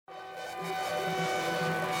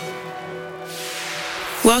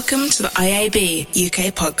Welcome to the IAB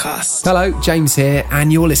UK podcast. Hello, James here,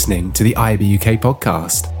 and you're listening to the IAB UK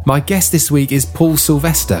podcast. My guest this week is Paul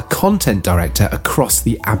Sylvester, Content Director across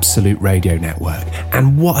the Absolute Radio Network.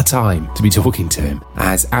 And what a time to be talking to him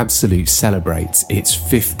as Absolute celebrates its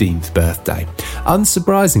 15th birthday.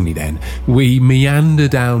 Unsurprisingly then, we meander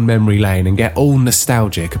down memory lane and get all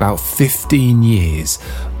nostalgic about 15 years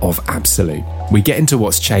of Absolute. We get into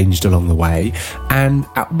what's changed along the way and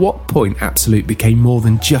at what point Absolute became more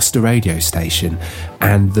than just a radio station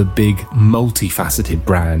and the big multifaceted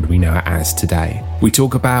brand we know it as today. We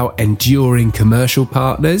talk about enduring commercial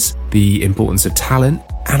partners, the importance of talent,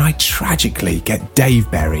 and I tragically get Dave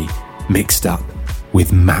Berry mixed up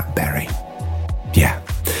with Matt Berry. Yeah.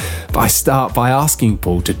 But I start by asking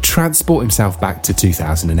Paul to transport himself back to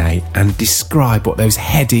 2008 and describe what those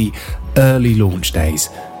heady early launch days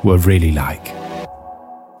were really like.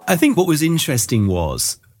 I think what was interesting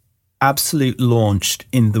was Absolute launched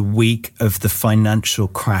in the week of the financial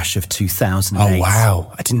crash of 2008. Oh,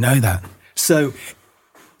 wow. I didn't know that. So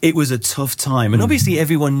it was a tough time. And obviously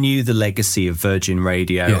everyone knew the legacy of Virgin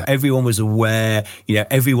Radio. Yeah. Everyone was aware,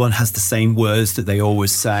 everyone has the same words that they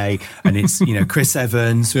always say. And it's, Chris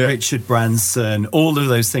Evans, Richard Branson, all of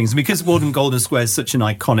those things. And because Warden Golden Square is such an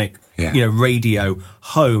iconic, radio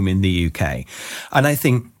home in the UK. And I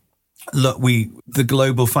think, look, the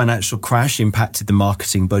global financial crash impacted the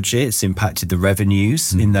marketing budgets, impacted the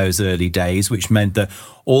revenues in those early days, which meant that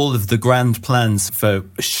all of the grand plans for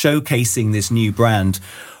showcasing this new brand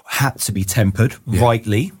had to be tempered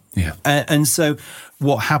rightly. Yeah. And so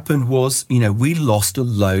what happened was, we lost a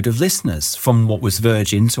load of listeners from what was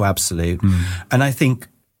Virgin to Absolute. And I think,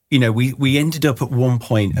 we ended up at one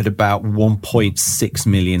point at about 1.6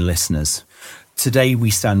 million listeners. Today, we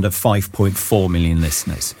stand at 5.4 million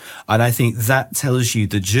listeners. And I think that tells you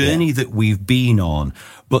the journey that we've been on.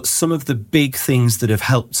 But some of the big things that have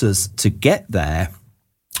helped us to get there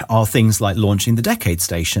are things like launching the decade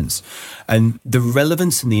stations and the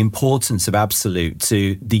relevance and the importance of Absolute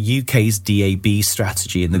to the UK's DAB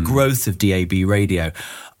strategy and the growth of DAB radio.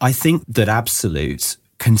 I think that Absolute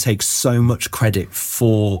can take so much credit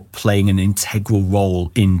for playing an integral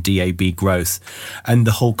role in DAB growth and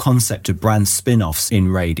the whole concept of brand spin-offs in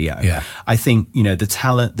radio. Yeah. I think, the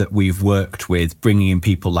talent that we've worked with, bringing in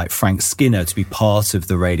people like Frank Skinner to be part of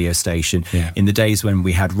the radio station in the days when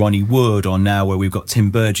we had Ronnie Wood, or now where we've got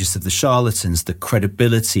Tim Burgess of the Charlatans, the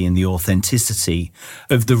credibility and the authenticity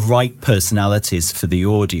of the right personalities for the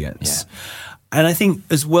audience. Yeah. And I think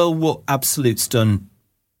as well what Absolute's done,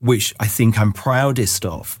 which I think I'm proudest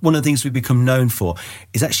of, one of the things we've become known for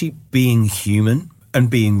is actually being human and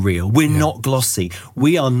being real. We're not glossy.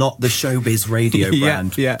 We are not the showbiz radio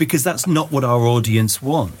brand because that's not what our audience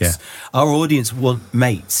wants. Yeah. Our audience want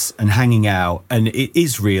mates and hanging out, and it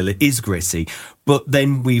is real, it is gritty. But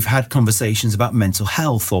then we've had conversations about mental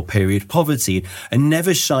health or period poverty and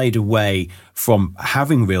never shied away from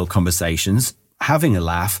having real conversations, having a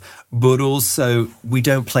laugh, but also we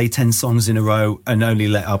don't play 10 songs in a row and only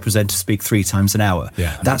let our presenter speak 3 times an hour.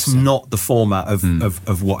 Yeah, that's not the format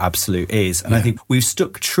of what Absolute is. And I think we've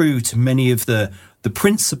stuck true to many of the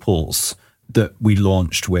principles that we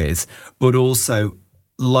launched with, but also,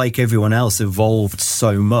 like everyone else, evolved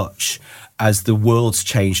so much as the world's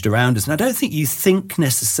changed around us. And I don't think you think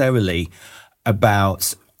necessarily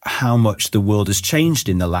about how much the world has changed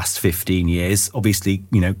in the last 15 years. Obviously,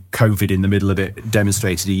 COVID in the middle of it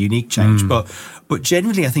demonstrated a unique change. But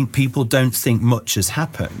generally, I think people don't think much has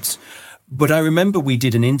happened. But I remember we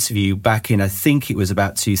did an interview back in, I think it was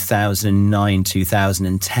about 2009,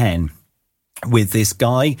 2010, with this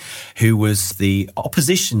guy who was the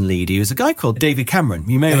opposition leader. He was a guy called David Cameron.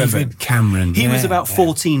 You may remember David Cameron. He was about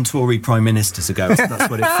 14 Tory prime ministers ago. That's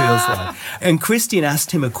what it feels like. And Christian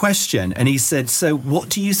asked him a question and he said, so what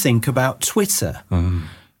do you think about Twitter?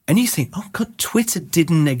 And you think, oh God, Twitter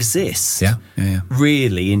didn't exist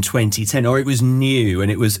really in 2010, or it was new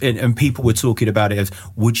and people were talking about it as,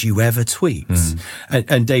 would you ever tweet?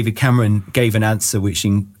 And David Cameron gave an answer which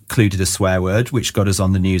included a swear word, which got us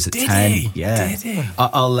on the news at 10. He? Yeah. Did he?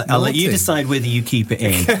 I'll let you decide whether you keep it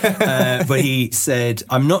in. But he said,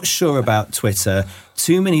 I'm not sure about Twitter.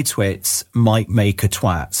 Too many twits might make a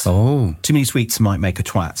twat. Oh. Too many tweets might make a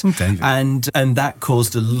twat. Okay. And that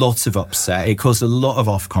caused a lot of upset. It caused a lot of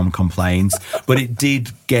Ofcom complaints, but it did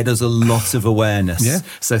get us a lot of awareness. Yeah.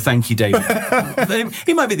 So thank you, David.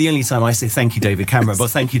 It might be the only time I say thank you, David Cameron, but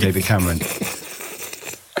thank you, David Cameron.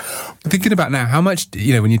 Thinking about now, how much,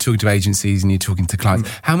 when you're talking to agencies and you're talking to clients,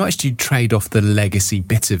 how much do you trade off the legacy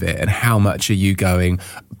bit of it, and how much are you going,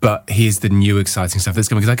 but here's the new exciting stuff that's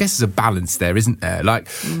coming? Because I guess there's a balance there, isn't there? Like,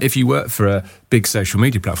 if you work for a big social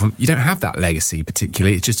media platform, you don't have that legacy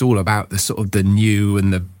particularly. It's just all about the sort of the new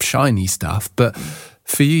and the shiny stuff. But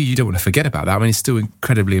for you don't want to forget about that. I mean, it's still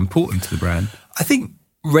incredibly important to the brand. I think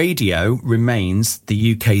radio remains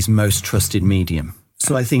the UK's most trusted medium.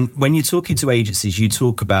 So I think when you're talking to agencies, you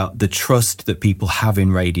talk about the trust that people have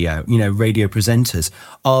in radio. Radio presenters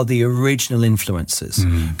are the original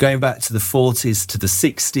influencers. Going back to the 40s, to the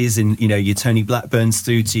 60s, and, your Tony Blackburns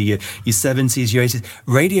through to your 70s, your 80s.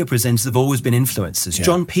 Radio presenters have always been influencers. Yeah.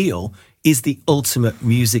 John Peel is the ultimate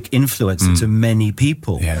music influencer to many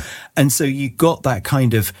people. Yeah. And so you got that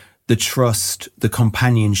kind of the trust, the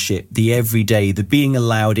companionship, the everyday, the being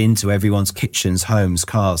allowed into everyone's kitchens, homes,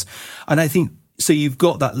 cars. And I think, so you've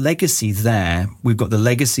got that legacy there. We've got the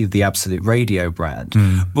legacy of the Absolute Radio brand,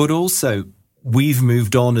 but also we've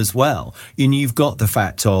moved on as well. And you've got the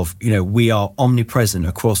fact of, we are omnipresent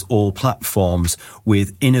across all platforms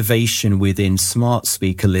with innovation within smart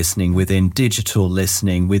speaker listening, within digital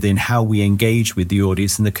listening, within how we engage with the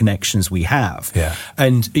audience and the connections we have. Yeah.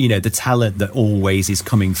 And, the talent that always is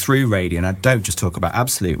coming through radio. And I don't just talk about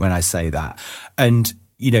Absolute when I say that. And,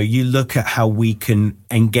 you look at how we can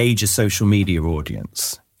engage a social media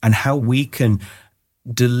audience and how we can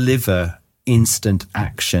deliver instant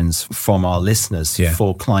actions from our listeners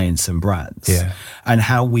for clients and brands, and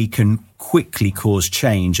how we can quickly cause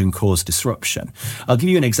change and cause disruption. I'll give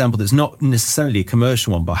you an example that's not necessarily a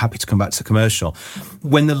commercial one, but happy to come back to commercial.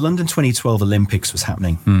 When the London 2012 Olympics was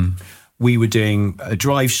happening, we were doing a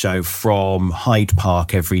drive show from Hyde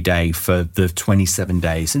Park every day for the 27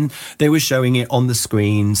 days. And they were showing it on the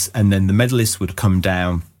screens, and then the medalists would come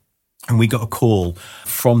down. And we got a call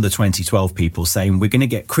from the 2012 people saying, we're going to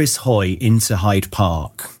get Chris Hoy into Hyde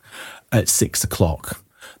Park at 6:00.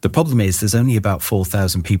 The problem is there's only about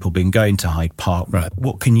 4,000 people been going to Hyde Park. Right.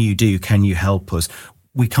 What can you do? Can you help us?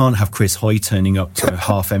 We can't have Chris Hoy turning up to a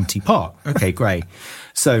half-empty park. Okay, great.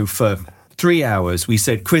 So for 3 hours, we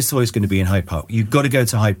said, Chris Hoy's going to be in Hyde Park. You've got to go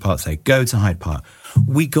to Hyde Park. Say, go to Hyde Park.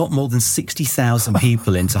 We got more than 60,000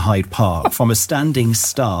 people into Hyde Park from a standing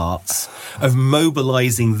start of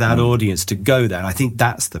mobilizing that audience to go there. And I think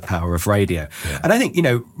that's the power of radio. Yeah. And I think,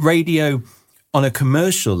 radio on a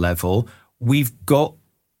commercial level, we've got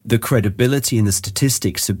the credibility and the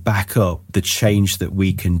statistics to back up the change that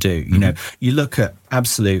we can do. You look at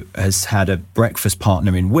Absolute has had a breakfast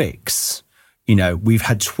partner in Wix. We've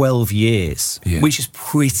had 12 years, which is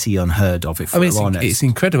pretty unheard of, if we're honest. It's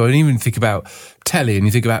incredible. And even think about telly and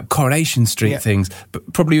you think about Coronation Street things,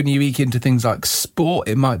 but probably when you eke into things like sport,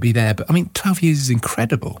 it might be there. But 12 years is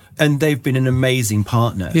incredible. And they've been an amazing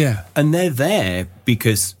partner. Yeah. And they're there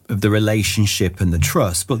because of the relationship and the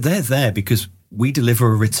trust, but they're there because we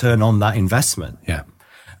deliver a return on that investment. Yeah.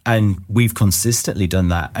 And we've consistently done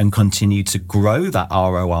that and continue to grow that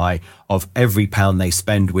ROI of every pound they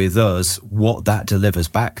spend with us, what that delivers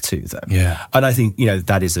back to them. Yeah. And I think,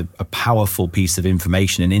 that is a powerful piece of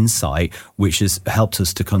information and insight, which has helped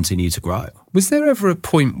us to continue to grow. Was there ever a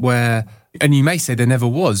point where, and you may say there never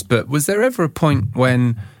was, but was there ever a point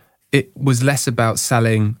when it was less about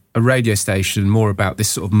selling a radio station, more about this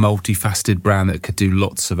sort of multifaceted brand that could do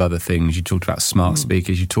lots of other things? You talked about smart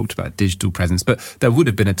speakers, you talked about digital presence, but there would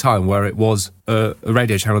have been a time where it was a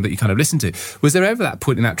radio channel that you kind of listened to. Was there ever that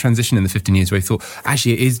point in that transition in the 15 years where you thought,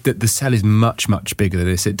 actually, it is that the sell is much, much bigger than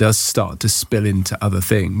this? It does start to spill into other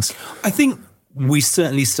things. I think we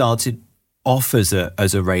certainly started off as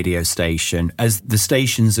a radio station. As the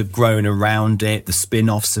stations have grown around it, the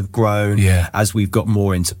spin-offs have grown, as we've got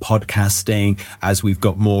more into podcasting, as we've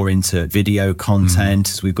got more into video content,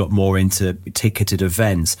 as we've got more into ticketed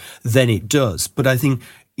events, then it does. But I think,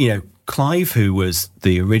 Clive, who was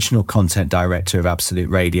the original content director of Absolute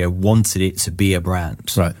Radio, wanted it to be a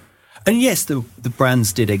brand. Right. And yes, the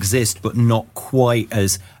brands did exist, but not quite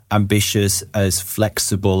as ambitious, as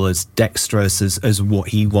flexible, as dexterous as what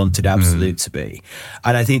he wanted Absolute to be.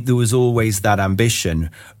 And I think there was always that ambition.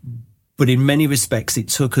 But in many respects, it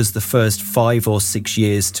took us the first 5 or 6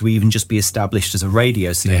 years to even just be established as a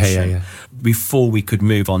radio station before we could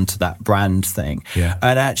move on to that brand thing. Yeah.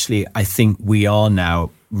 And actually, I think we are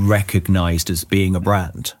now recognised as being a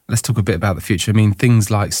brand. Let's talk a bit about the future. Things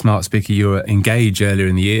like smart speaker. You were engaged earlier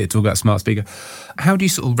in the year to talk about smart speaker. How do you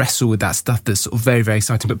sort of wrestle with that stuff that's sort of very, very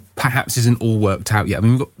exciting, but perhaps isn't all worked out yet?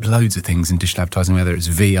 We've got loads of things in digital advertising, whether it's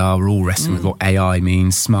VR, we're all wrestling with what AI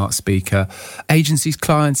means, smart speaker. Agencies,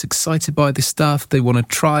 clients, excited by this stuff. They want to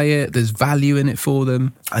try it. There's value in it for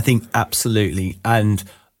them. I think absolutely. And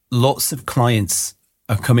lots of clients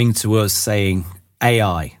are coming to us saying,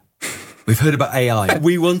 AI. We've heard about AI.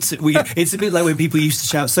 We want to. It's a bit like when people used to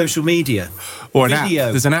shout social media or video. An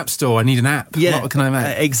app. There's an app store. I need an app. Yeah, what can I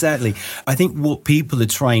make? Exactly. I think what people are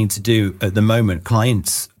trying to do at the moment,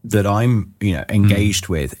 clients that I'm engaged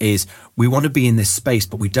with, is we want to be in this space,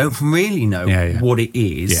 but we don't really know what it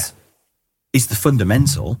is. Yeah. It's the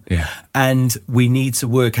fundamental, and we need to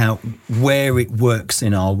work out where it works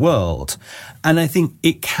in our world. And I think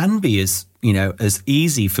it can be as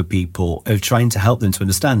easy for people of trying to help them to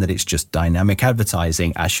understand that it's just dynamic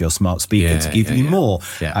advertising. Ask your smart speaker to give you more.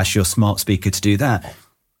 Yeah. Ask your smart speaker to do that.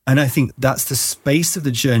 And I think that's the space of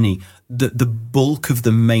the journey that the bulk of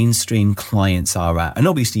the mainstream clients are at. And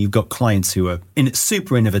obviously you've got clients who are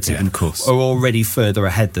super innovative and are already further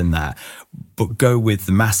ahead than that, but go with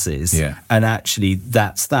the masses. Yeah. And actually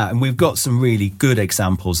that's that. And we've got some really good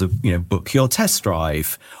examples of, book your test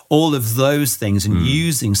drive, all of those things, and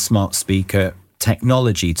using smart speaker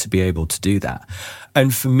technology to be able to do that.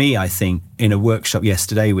 And for me, I think in a workshop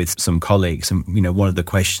yesterday with some colleagues, and, one of the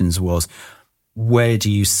questions was, where do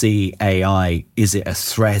you see AI? Is it a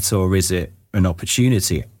threat or is it an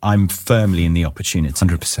opportunity? I'm firmly in the opportunity.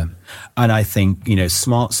 100%. And I think,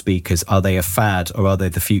 smart speakers, are they a fad or are they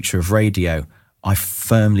the future of radio? I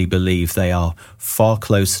firmly believe they are far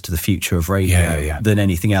closer to the future of radio than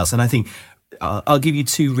anything else. And I think I'll give you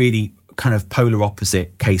two really kind of polar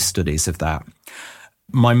opposite case studies of that.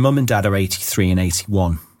 My mum and dad are 83 and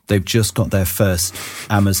 81. They've just got their first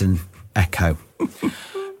Amazon Echo.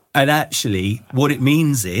 And actually, what it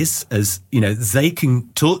means is, they can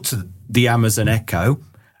talk to the Amazon Echo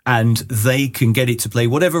and they can get it to play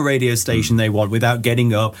whatever radio station they want without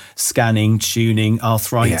getting up, scanning, tuning,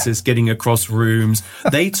 arthritis, getting across rooms.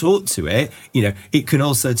 They talk to it. It can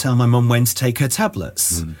also tell my mum when to take her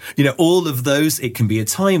tablets. All of those, it can be a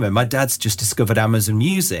timer. My dad's just discovered Amazon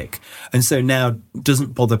Music. And so now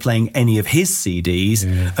doesn't bother playing any of his CDs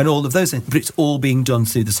and all of those. But it's all being done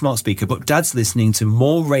through the smart speaker. But dad's listening to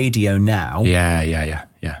more radio now.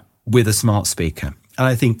 With a smart speaker. And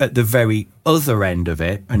I think at the very other end of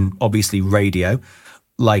it, and obviously radio,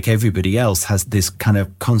 like everybody else, has this kind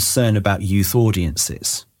of concern about youth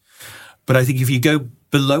audiences. But I think if you go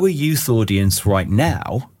below a youth audience right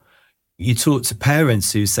now, you talk to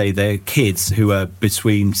parents who say their kids who are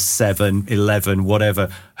between 7, 11, whatever,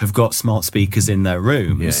 have got smart speakers in their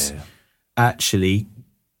rooms. Actually,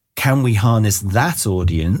 can we harness that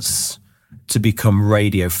audience to become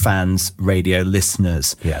radio fans, radio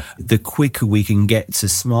listeners? The quicker we can get to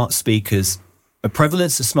smart speakers, a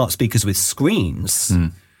prevalence of smart speakers with screens,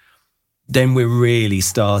 then we're really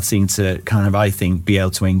starting to kind of, I think, be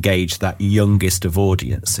able to engage that youngest of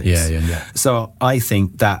audiences. So I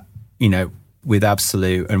think that, with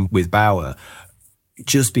Absolute and with Bauer,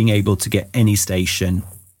 just being able to get any station,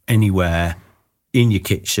 anywhere, in your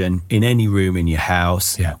kitchen, in any room in your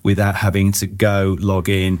house, without having to go log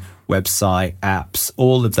in, website, apps,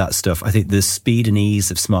 all of that stuff. I think the speed and ease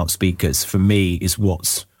of smart speakers for me is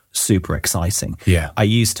what's super exciting. I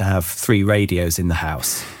used to have 3 radios in the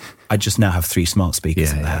house. I just now have 3 smart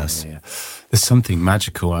speakers in the house. There's something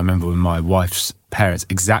magical. I remember when my wife's parents,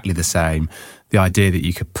 exactly the same, the idea that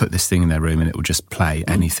you could put this thing in their room and it will just play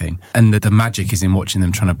anything. And the magic is in watching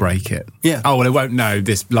them trying to break it. Oh, well, it won't know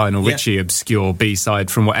this Lionel Richie obscure B-side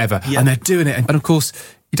from whatever. And they're doing it. And of course,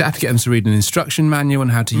 you don't have to get them to read an instruction manual on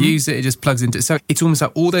how to use it. It just plugs into it. So it's almost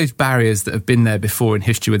like all those barriers that have been there before in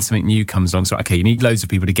history when something new comes along. So, okay, you need loads of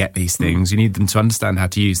people to get these things. You need them to understand how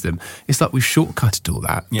to use them. It's like we've shortcutted all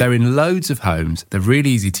that. They're in loads of homes. They're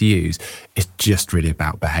really easy to use. It's just really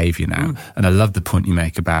about behaviour now. And I love the point you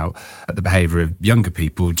make about the behaviour of younger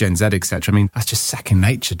people, Gen Z, etc. I mean, that's just second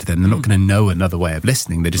nature to them. They're not going to know another way of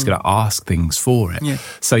listening. They're just going to ask things for it.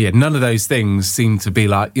 So, none of those things seem to be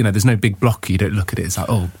like, there's no big block. You don't look at it. It's like,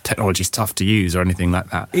 technology's tough to use or anything like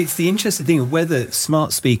that. It's the interesting thing of whether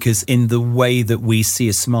smart speakers, in the way that we see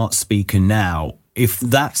a smart speaker now, if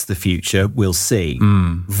that's the future, we'll see.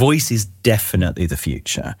 Voice is definitely the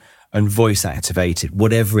future, and voice activated,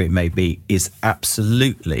 whatever it may be, is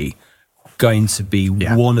absolutely going to be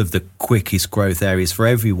one of the quickest growth areas for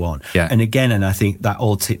everyone. And again, and I think that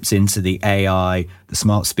all tips into the AI, the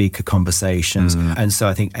smart speaker conversations. And so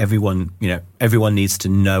I think everyone needs to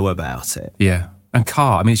know about it. And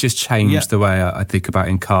car, I mean, it's just changed the way I think about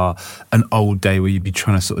in car. An old day where you'd be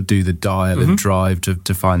trying to sort of do the dial and drive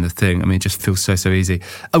to find the thing. I mean, it just feels so easy.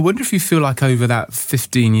 I wonder if you feel like over that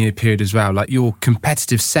 15-year period as well, like your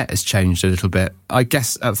competitive set has changed a little bit. I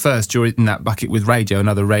guess at first you're in that bucket with radio and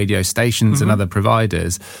other radio stations and other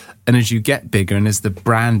providers. And as you get bigger and as the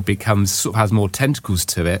brand becomes, sort of has more tentacles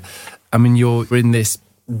to it, I mean, you're in this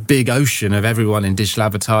big ocean of everyone in digital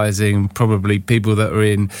advertising, probably people that are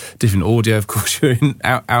in different audio, of course, you're in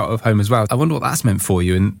out of home as well. I wonder what that's meant for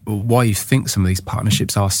you and why you think some of these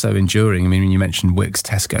partnerships are so enduring. I mean, when you mentioned Wix,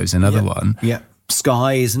 Tesco's another one. Yeah.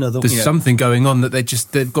 Sky is another one. There's something going on that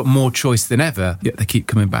they've got more choice than ever, yet they keep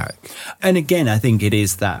coming back. And again, I think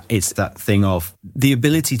it's that thing of the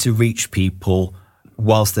ability to reach people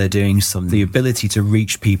whilst they're doing something, the ability to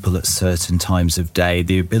reach people at certain times of day,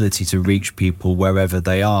 the ability to reach people wherever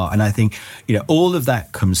they are. And I think, all of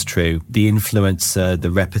that comes true. The influencer,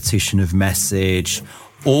 the repetition of message,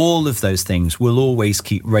 all of those things will always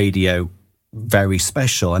keep radio very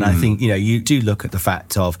special. And I think, you do look at the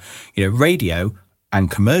fact of, radio and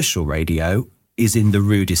commercial radio is in the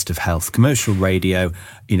rudest of health. Commercial radio,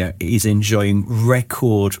 is enjoying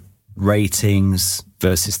record ratings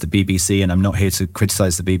versus the BBC. And I'm not here to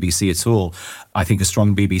criticise the BBC at all. I think a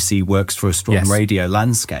strong BBC works for a strong radio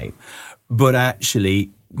landscape. But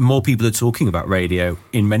actually, more people are talking about radio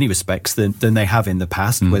in many respects than they have in the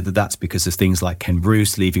past, whether that's because of things like Ken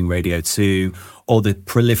Bruce leaving Radio 2 or the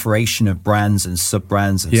proliferation of brands and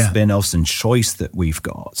sub-brands and spin-offs and choice that we've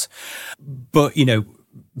got. But,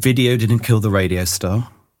 video didn't kill the radio star.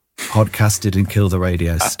 Podcast didn't kill the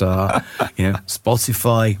radio star.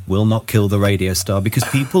 Spotify will not kill the radio star because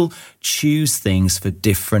people choose things for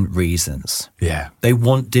different reasons. Yeah. They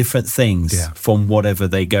want different things from whatever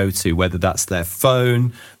they go to, whether that's their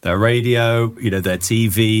phone, their radio, their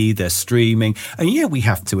TV, their streaming. And we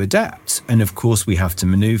have to adapt. And of course we have to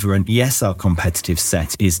maneuver. And yes, our competitive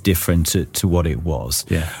set is different to what it was.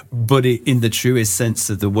 Yeah. But in the truest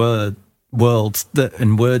sense of the word,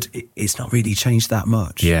 it's not really changed that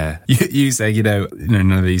much. Yeah. You say, none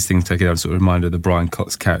of these things take it. I'm sort of reminded of the Brian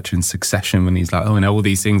Cox character in Succession when he's like, all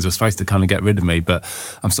these things are supposed to kind of get rid of me, but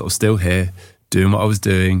I'm sort of still here doing what I was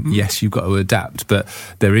doing. Yes, you've got to adapt, but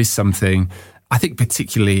there is something, I think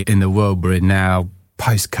particularly in the world we're in now,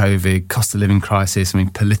 post-COVID, cost of living crisis,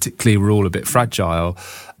 politically we're all a bit fragile.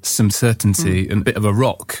 Some certainty and a bit of a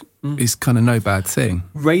rock is kind of no bad thing.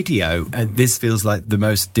 Radio, and this feels like the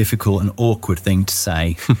most difficult and awkward thing to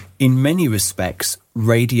say, in many respects,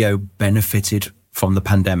 radio benefited from the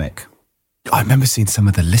pandemic. I remember seeing some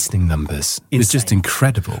of the listening numbers. It was just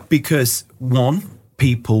incredible. Because, one,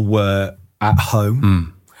 people were at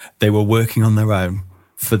home. They were working on their own.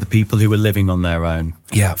 For the people who were living on their own.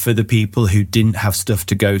 Yeah. For the people who didn't have stuff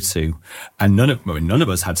to go to. And none of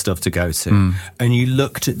us had stuff to go to. And you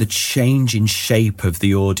looked at the change in shape of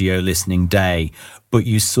the audio listening day, but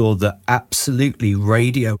you saw that absolutely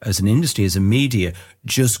radio as an industry, as a media,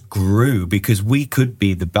 just grew because we could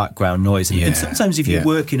be the background noise. And sometimes if you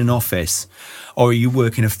work in an office or you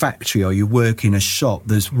work in a factory or you work in a shop,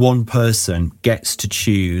 there's one person gets to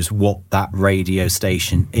choose what that radio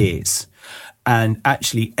station is. And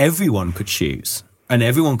actually everyone could choose and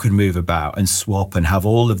everyone could move about and swap and have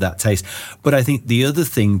all of that taste. But I think the other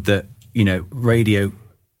thing that, radio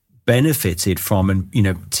benefited from, and,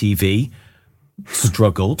 TV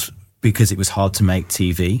struggled because it was hard to make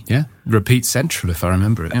TV. Yeah. Repeat Central, if I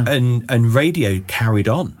remember it. Yeah. And radio carried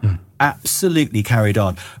on, absolutely carried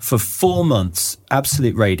on. For 4 months,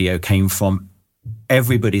 Absolute Radio came from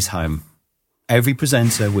everybody's home. Every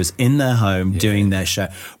presenter was in their home doing their show,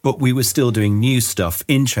 but we were still doing new stuff,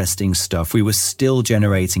 interesting stuff. We were still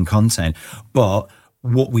generating content. But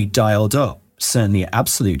what we dialed up, certainly at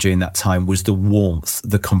Absolute during that time, was the warmth,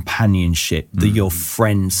 the companionship, the your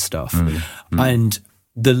friend stuff. And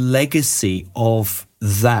the legacy of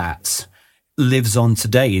that lives on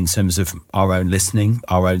today in terms of our own listening,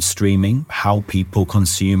 our own streaming, how people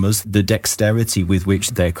consume us, the dexterity with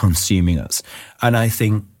which they're consuming us. And I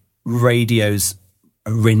think radio's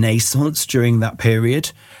renaissance during that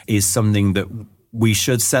period is something that we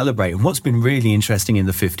should celebrate. And what's been really interesting in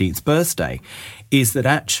the 15th birthday is that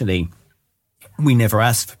actually we never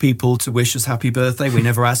asked for people to wish us happy birthday. We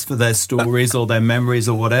never asked for their stories or their memories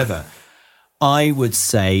or whatever. I would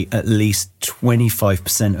say at least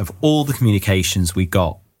 25% of all the communications we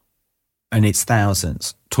got, and it's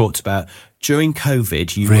thousands, talked about during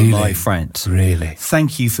COVID, you were my friend. Really?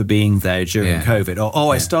 Thank you for being there during COVID.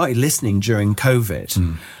 Or, I started listening during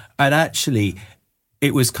COVID. And actually,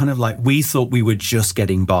 it was kind of like we thought we were just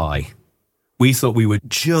getting by. We thought we were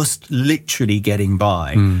just literally getting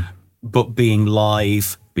by. But being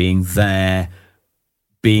live, being there,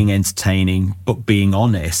 being entertaining, but being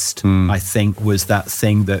honest, I think was that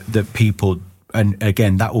thing that people, and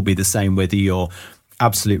again, that will be the same whether you're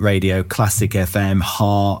Absolute Radio, Classic FM,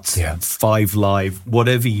 Heart, 5 Live,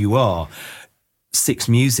 whatever you are. 6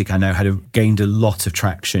 Music, I know, had gained a lot of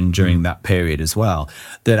traction during that period as well.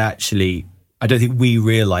 That actually, I don't think we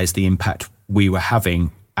realised the impact we were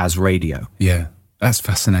having as radio. Yeah. That's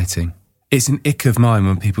fascinating. It's an ick of mine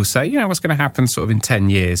when people say, what's going to happen sort of in 10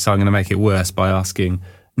 years, so I'm going to make it worse by asking,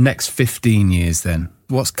 next 15 years then,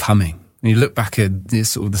 what's coming? And you look back at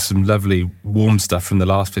this, sort of some lovely warm stuff from the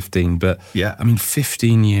last 15, but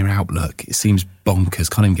 15-year outlook, it seems bonkers.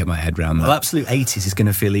 Can't even get my head around that. Well, Absolute 80s is going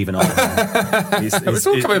to feel even older. It's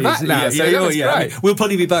all coming back now. We'll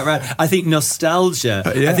probably be back around. I think nostalgia.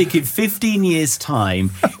 I think in 15 years'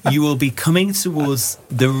 time, you will be coming towards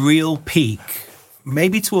the real peak.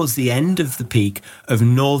 Maybe towards the end of the peak of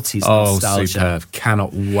noughties nostalgia. Superb.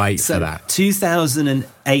 Cannot wait for that.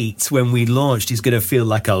 2008, when we launched, is going to feel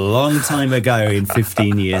like a long time ago in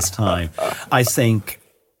 15 years' time. I think,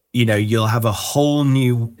 you'll have a whole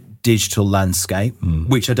new digital landscape,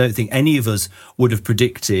 which I don't think any of us would have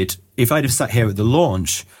predicted. If I'd have sat here at the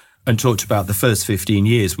launch and talked about the first 15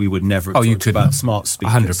 years, we would never have talked about smart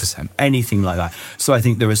speakers. 100%. Anything like that. So I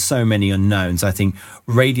think there are so many unknowns. I think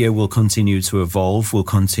radio will continue to evolve, will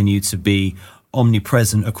continue to be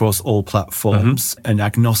omnipresent across all platforms and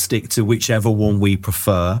agnostic to whichever one we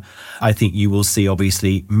prefer. I think you will see,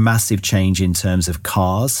 obviously, massive change in terms of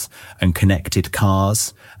cars and connected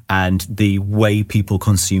cars and the way people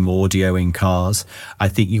consume audio in cars. I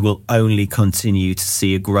think you will only continue to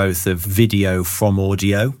see a growth of video from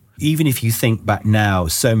audio. Even if you think back now,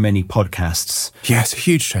 so many podcasts. Yeah, it's a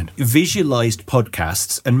huge trend. Visualized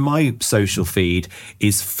podcasts, and my social feed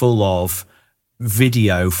is full of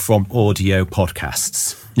video from audio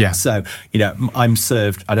podcasts. Yeah. So, I'm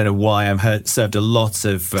served, I don't know why, served a lot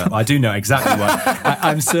of, I do know exactly why,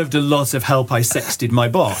 I'm served a lot of Help I Sexted My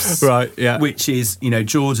Boss. Right, yeah. Which is,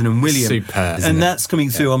 Jordan and William. Superb, isn't and it? that's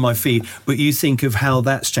coming through on my feed. But you think of how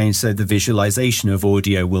that's changed, so the visualization of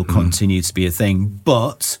audio will continue to be a thing.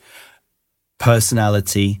 But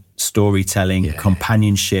personality, storytelling,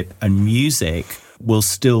 companionship, and music will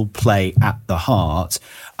still play at the heart.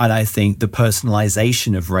 And I think the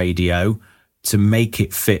personalization of radio to make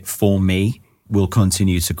it fit for me will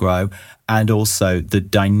continue to grow. And also the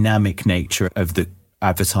dynamic nature of the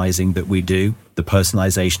advertising that we do, the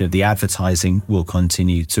personalization of the advertising will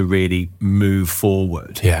continue to really move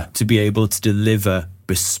forward. Yeah. To be able to deliver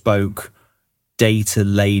bespoke,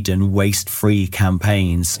 data-laden, waste-free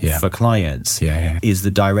campaigns for clients is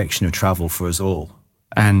the direction of travel for us all.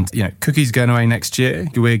 And, cookies going away next year.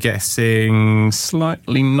 We're guessing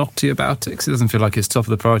slightly naughty about it because it doesn't feel like it's top of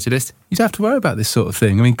the priority list. You don't have to worry about this sort of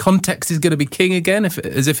thing. I mean, context is going to be king again,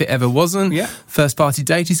 as if it ever wasn't. Yeah. First-party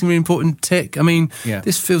data is going to be an important tick. I mean,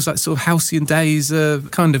 this feels like sort of halcyon days are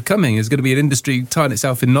kind of coming. There's going to be an industry tying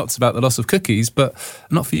itself in knots about the loss of cookies, but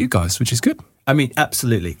not for you guys, which is good. I mean,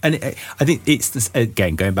 absolutely. And I think it's this,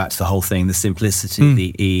 again, going back to the whole thing, the simplicity,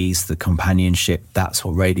 the ease, the companionship, that's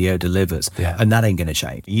what radio delivers. Yeah. And that ain't going to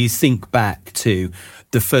change. You think back to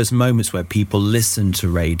the first moments where people listened to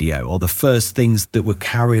radio or the first things that were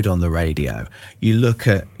carried on the radio. You look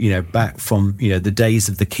at, back from, the days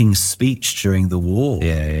of the King's Speech during the war.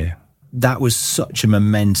 Yeah. That was such a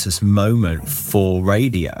momentous moment for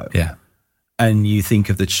radio. Yeah. And you think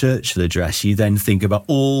of the Churchill address, you then think about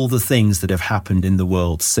all the things that have happened in the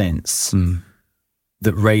world since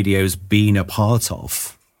that radio's been a part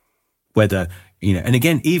of. Whether, and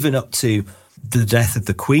again, even up to the death of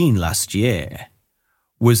the Queen last year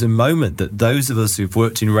was a moment that those of us who've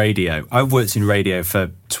worked in radio, I've worked in radio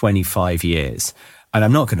for 25 years, and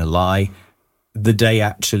I'm not going to lie, the day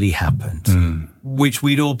actually happened, which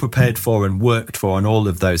we'd all prepared for and worked for and all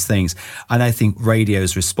of those things. And I think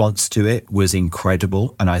radio's response to it was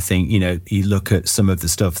incredible. And I think, you look at some of the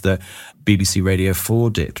stuff that BBC Radio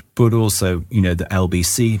 4 did, but also, the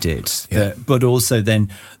LBC did, but also then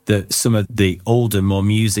some of the older, more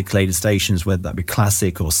music-laden stations, whether that be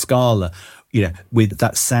classic or Scala, with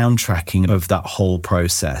that soundtracking of that whole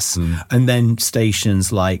process. And then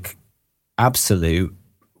stations like Absolute,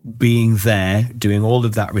 being there, doing all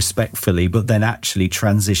of that respectfully, but then actually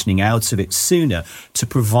transitioning out of it sooner to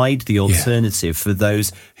provide the alternative for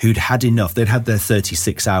those who'd had enough. They'd had their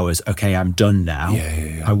 36 hours. Okay, I'm done now.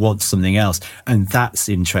 I want something else. And that's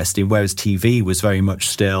interesting. Whereas TV was very much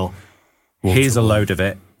still, here's a load of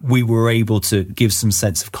it. We were able to give some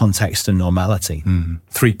sense of context and normality.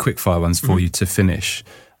 3 quickfire ones for you to finish.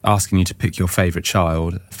 Asking you to pick your favourite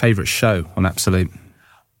child, favourite show on Absolute.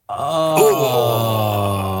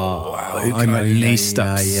 I'm at least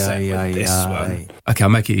upset with this one. Okay, I'll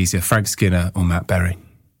make it easier. Frank Skinner or Matt Berry?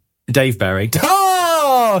 Dave Berry.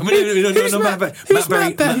 Oh! Who's Matt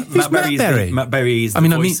Berry? Matt Berry is the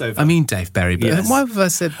voiceover. I mean Dave Berry, but why have I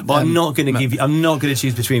said... Well, I'm not going to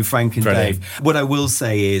choose between Frank and Dave. What I will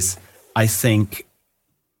say is, I think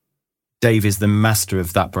Dave is the master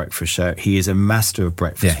of that breakfast show. He is a master of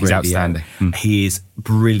breakfast he's radio. outstanding. He is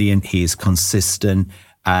brilliant. He is consistent.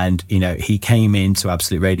 And, he came into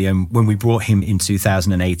Absolute Radio. And when we brought him in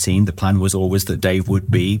 2018, the plan was always that Dave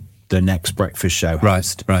would be the next breakfast show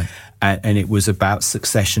host. Right. And it was about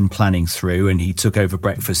succession planning through. And he took over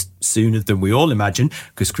breakfast sooner than we all imagined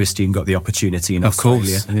because Christian got the opportunity in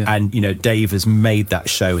Australia. Of course. Yeah. And, Dave has made that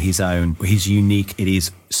show his own. He's unique. It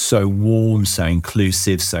is so warm, so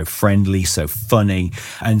inclusive, so friendly, so funny.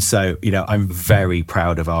 And so, I'm very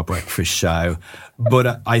proud of our breakfast show.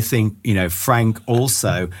 But I think, Frank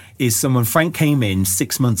also is someone. Frank came in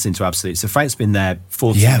 6 months into Absolute. So Frank's been there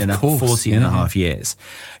 14 and a half years.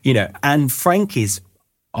 And Frank is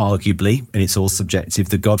arguably, and it's all subjective,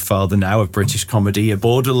 the godfather now of British comedy, a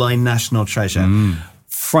borderline national treasure.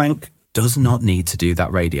 Frank does not need to do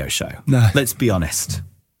that radio show. No. Let's be honest.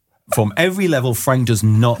 From every level, Frank does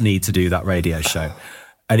not need to do that radio show.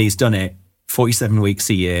 And he's done it 47 weeks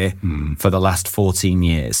a year for the last 14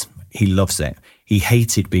 years. He loves it. He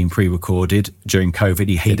hated being pre-recorded during COVID.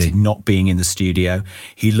 He hated not being in the studio.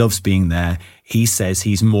 He loves being there. He says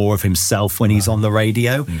he's more of himself when he's on the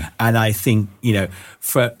radio. And I think,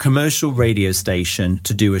 for a commercial radio station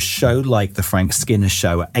to do a show like the Frank Skinner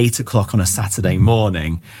Show at 8 o'clock on a Saturday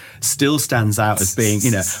morning still stands out as being,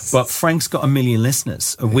 but Frank's got 1 million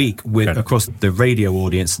listeners a week across the radio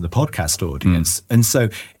audience and the podcast audience. And so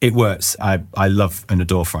it works. I love and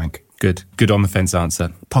adore Frank. Good on the fence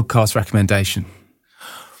answer. Podcast recommendation.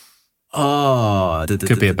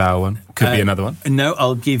 Could be a bow one. Could be another one. No,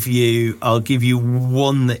 I'll give you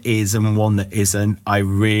one that is and one that isn't. I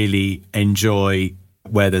really enjoy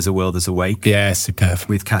Where There's a Will, There's a Way. Yeah, superb.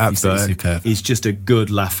 With Kathy Absolutely Burke. superb. It's just a good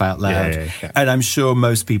laugh out loud. Yeah. And I'm sure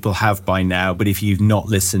most people have by now, but if you've not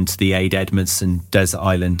listened to the Ade Edmondson Desert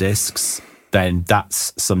Island Discs, then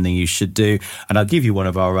that's something you should do. And I'll give you one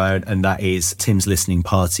of our own, and that is Tim's Listening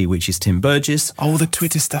Party, which is Tim Burgess. Oh, the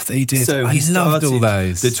Twitter stuff that he did. So I loved all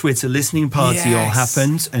those. The Twitter Listening Party all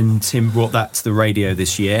happened, and Tim brought that to the radio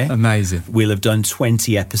this year. Amazing. We'll have done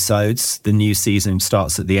 20 episodes. The new season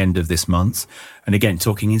starts at the end of this month. And again,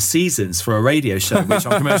 talking in seasons for a radio show, which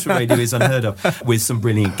on commercial radio is unheard of, with some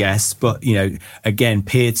brilliant guests. But, again,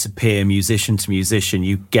 peer-to-peer, musician to musician,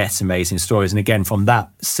 you get amazing stories. And again, from that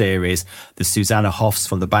series, the Susanna Hoffs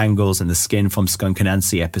from the Bangles and the Skin from Skunk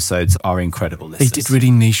Anansie episodes are incredible listeners. He did really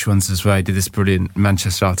niche ones as well. He did this brilliant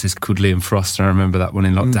Manchester artist called Liam Frost. I remember that one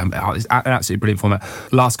in lockdown. It's an absolutely brilliant format.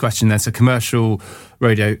 Last question then. So commercial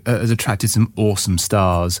radio has attracted some awesome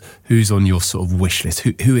stars. Who's on your sort of wish list?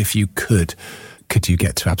 Who if you could you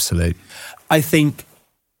get to Absolute? I think,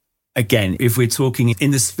 again, if we're talking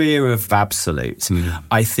in the sphere of Absolute,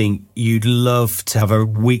 I think you'd love to have a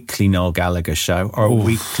weekly Noel Gallagher show or a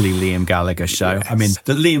weekly Liam Gallagher show. Yes. I mean,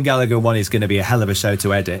 the Liam Gallagher one is going to be a hell of a show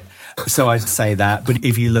to edit. So I'd say that. But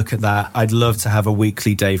if you look at that, I'd love to have a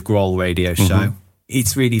weekly Dave Grohl radio show.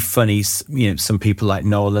 It's really funny. Some people like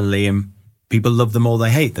Noel and Liam, people love them or they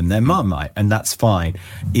hate them. They're Marmite, and that's fine.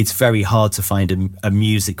 It's very hard to find a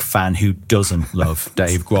music fan who doesn't love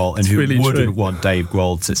Dave Grohl and who really wouldn't want Dave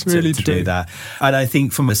Grohl to do that. And I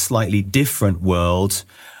think from a slightly different world,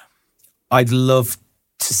 I'd love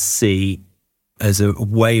to see as a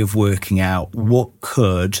way of working out what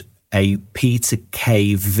could a Peter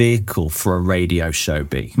Kay vehicle for a radio show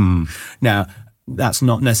be. Now, that's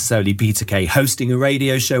not necessarily Peter Kay hosting a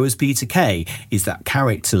radio show as Peter Kay. Is that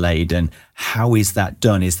character laden? How is that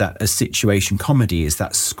done? Is that a situation comedy? Is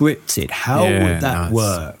that scripted? How would that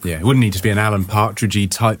work? Yeah, it wouldn't need to be an Alan Partridge-y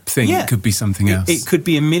type thing. Yeah. It could be something else. It could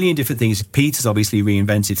be a million different things. Peter's obviously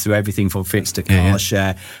reinvented through everything from Fitz to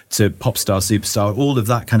Carshare to Pop Star, Superstar, all of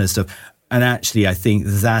that kind of stuff. And actually, I think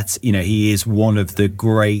that, he is one of the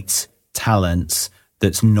great talents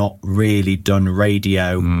that's not really done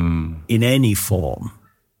radio in any form.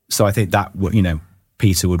 So I think that,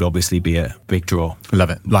 Peter would obviously be a big draw. Love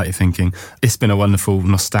it. Like your thinking. It's been a wonderful,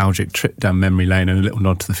 nostalgic trip down memory lane and a little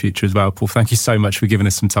nod to the future as well. Paul, thank you so much for giving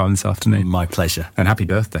us some time this afternoon. My pleasure. And happy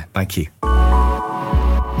birthday. Thank you.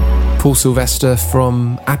 Paul Sylvester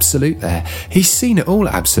from Absolute there. He's seen it all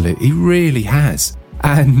at Absolute. He really has.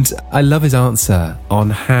 And I love his answer on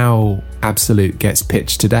how Absolute gets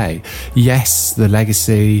pitched today. Yes, the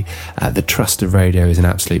legacy, the trust of radio is an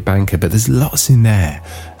absolute banker, but there's lots in there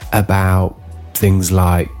about things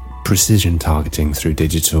like precision targeting through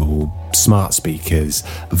digital, smart speakers,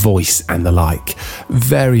 voice and the like.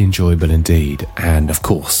 Very enjoyable indeed. And of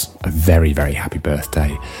course, a very, very happy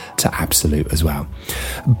birthday to Absolute as well.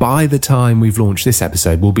 By the time we've launched this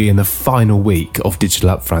episode, we'll be in the final week of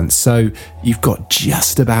Digital Upfront, so you've got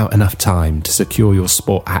just about enough time to secure your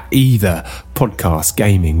spot at either podcasts,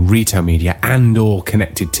 gaming, retail media and or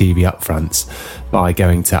connected TV upfronts by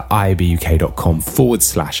going to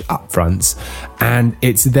iabuk.com/upfronts. And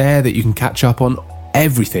it's there that you can catch up on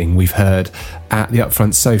everything we've heard at the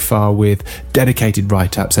upfront so far, with dedicated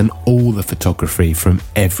write-ups and all the photography from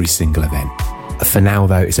every single event. For now,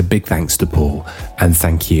 though, it's a big thanks to Paul, and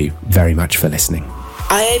thank you very much for listening.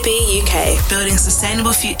 IAB UK, building a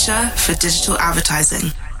sustainable future for digital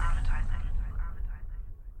advertising.